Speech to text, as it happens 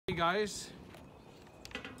guys,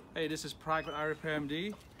 hey, this is Pride with Arris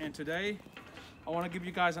PMD, and today I want to give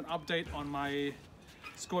you guys an update on my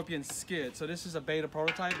Scorpion Skid. So this is a beta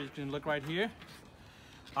prototype. You can look right here.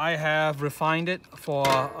 I have refined it for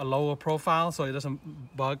a lower profile so it doesn't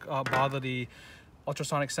bother the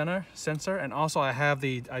ultrasonic sensor, and also I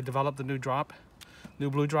developed the new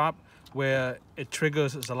blue drop, where it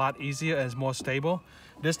triggers is a lot easier and is more stable.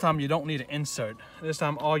 This time you don't need an insert. This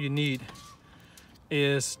time all you need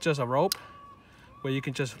is just a rope where you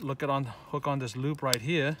can just hook on this loop right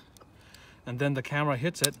here, and then the camera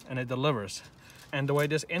hits it and it delivers. And the way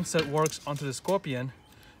this insert works onto the Scorpion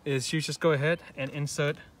is you just go ahead and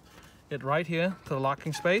insert it right here to the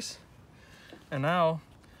locking space. And now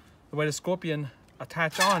the way the Scorpion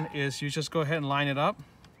attach on is you just go ahead and line it up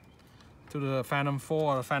to the Phantom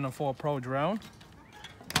 4 or Phantom 4 Pro drone,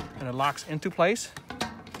 and it locks into place.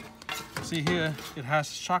 See here, it has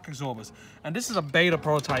shock absorbers, and this is a beta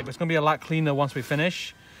prototype. It's gonna be a lot cleaner once we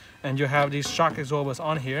finish, and you have these shock absorbers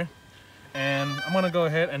on here. And I'm gonna go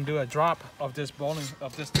ahead and do a drop of this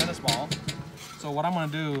tennis ball. So what I'm gonna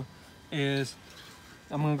do is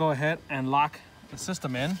I'm gonna go ahead and lock the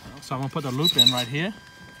system in. So I'm gonna put the loop in right here.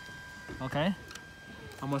 Okay,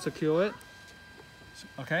 I'm gonna secure it.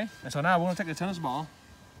 Okay, and so now we're gonna take the tennis ball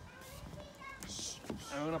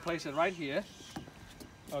and we're gonna place it right here.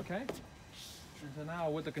 Okay, and so now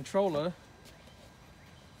with the controller,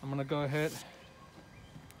 I'm gonna go ahead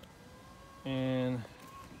and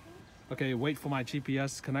wait for my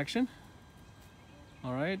GPS connection.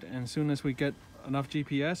 All right, and as soon as we get enough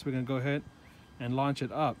GPS, we're gonna go ahead and launch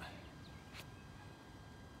it up.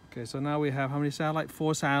 Okay, so now we have how many satellites?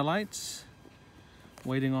 4 satellites.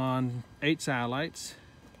 Waiting on 8 satellites.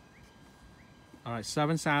 All right,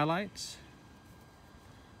 7 satellites.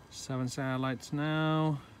 7 satellites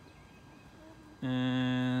now.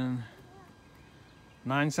 And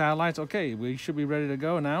 9 satellites. Okay, we should be ready to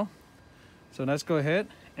go now. So let's go ahead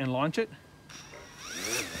and launch it.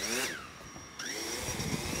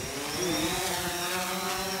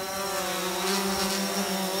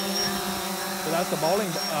 So that's the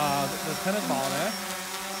the tennis ball there.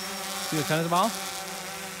 See the tennis ball?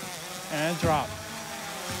 And drop.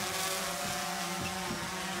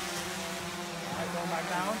 All right, going back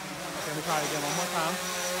down. Okay, we try it again one more time.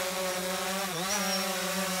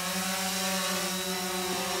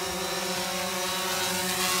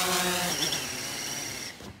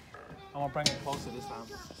 I'm gonna bring it closer this time.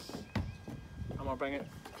 I'm gonna bring it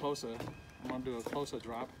closer. I'm gonna do a closer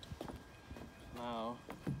drop. Now.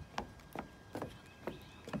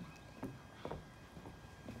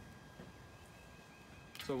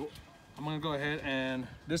 So I'm gonna go ahead and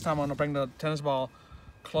this time I'm gonna bring the tennis ball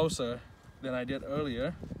closer than I did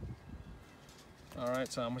earlier. All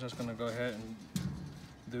right, so I'm just gonna go ahead and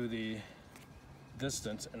do the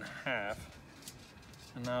distance in half.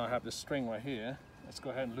 And now I have this string right here. Let's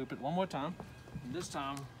go ahead and loop it one more time. And this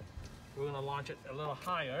time we're gonna launch it a little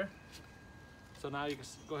higher. So now you can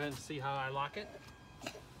go ahead and see how I lock it.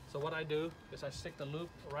 So what I do is I stick the loop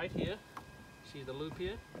right here. See the loop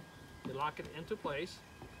here? You lock it into place.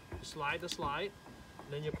 You slide the slide,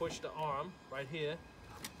 then you push the arm right here,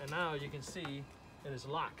 and now you can see it is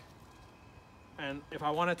locked. And if I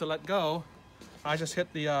wanted to let go, I just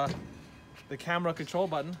hit the camera control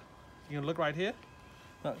button. You can look right here.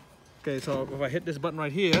 Okay, so if I hit this button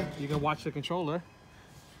right here, you can watch the controller.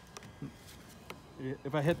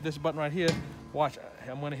 If I hit this button right here, watch.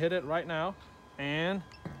 I'm going to hit it right now, and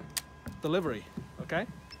delivery. Okay,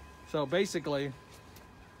 so basically,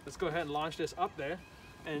 let's go ahead and launch this up there.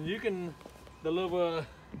 And you can deliver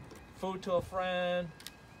food to a friend.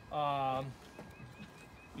 You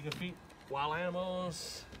can feed wild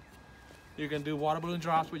animals. You can do water balloon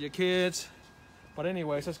drops with your kids. But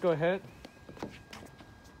anyways, let's go ahead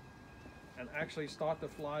and actually start the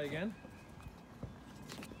fly again.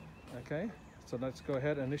 Okay, so let's go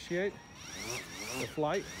ahead and initiate the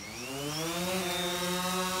flight. So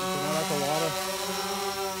now that's the water.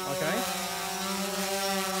 Okay,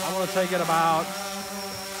 I'm gonna take it about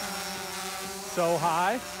so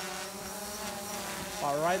high,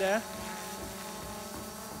 about right there.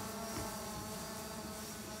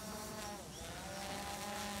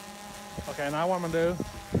 Okay, now what I'm gonna do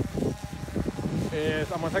is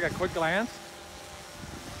I'm gonna take a quick glance.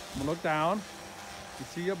 I'm gonna look down. You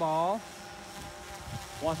see your ball.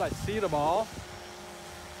 Once I see the ball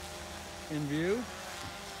in view,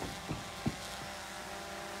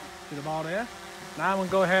 see the ball there? Now I'm gonna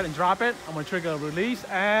go ahead and drop it. I'm gonna trigger release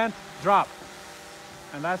and drop.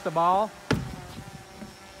 And that's the ball. And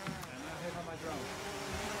now here comes my drone.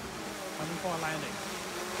 Coming for a landing.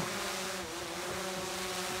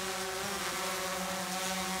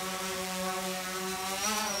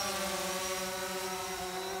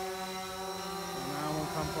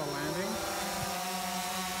 come for a landing.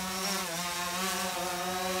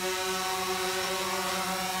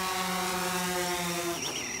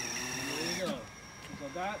 There you go. So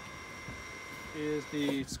that is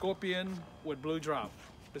the Scorpion with blue drop.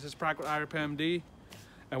 This is Private Arris PMD,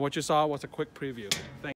 and what you saw was a quick preview. Thank you.